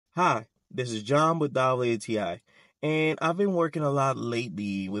Hi, this is John with WTI, and I've been working a lot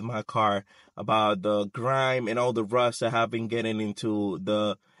lately with my car about the grime and all the rust that have been getting into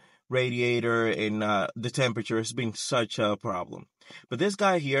the radiator and the temperature has been such a problem. But this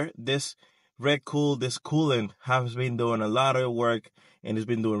guy here, this RED-COOL, this coolant, has been doing a lot of work and it's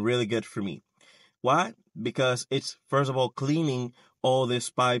been doing really good for me. Why? Because it's first of all cleaning all these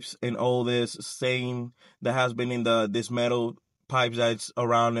pipes and all this stain that has been in the this metal pipes that's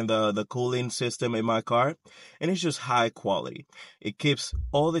around in the cooling system in my car, and it's just high quality. It keeps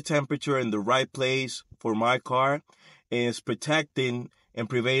all the temperature in the right place for my car, and it's protecting and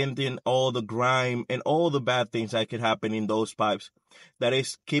preventing all the grime and all the bad things that could happen in those pipes. That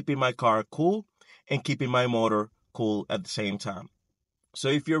is keeping my car cool and keeping my motor cool at the same time. So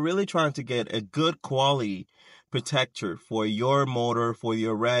if you're really trying to get a good quality protector for your motor, for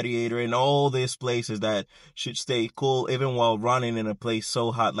your radiator, and all these places that should stay cool even while running in a place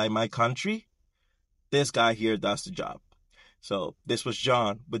so hot like my country, this guy here does the job. So this was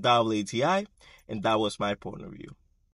John with WTI, and that was my point of view.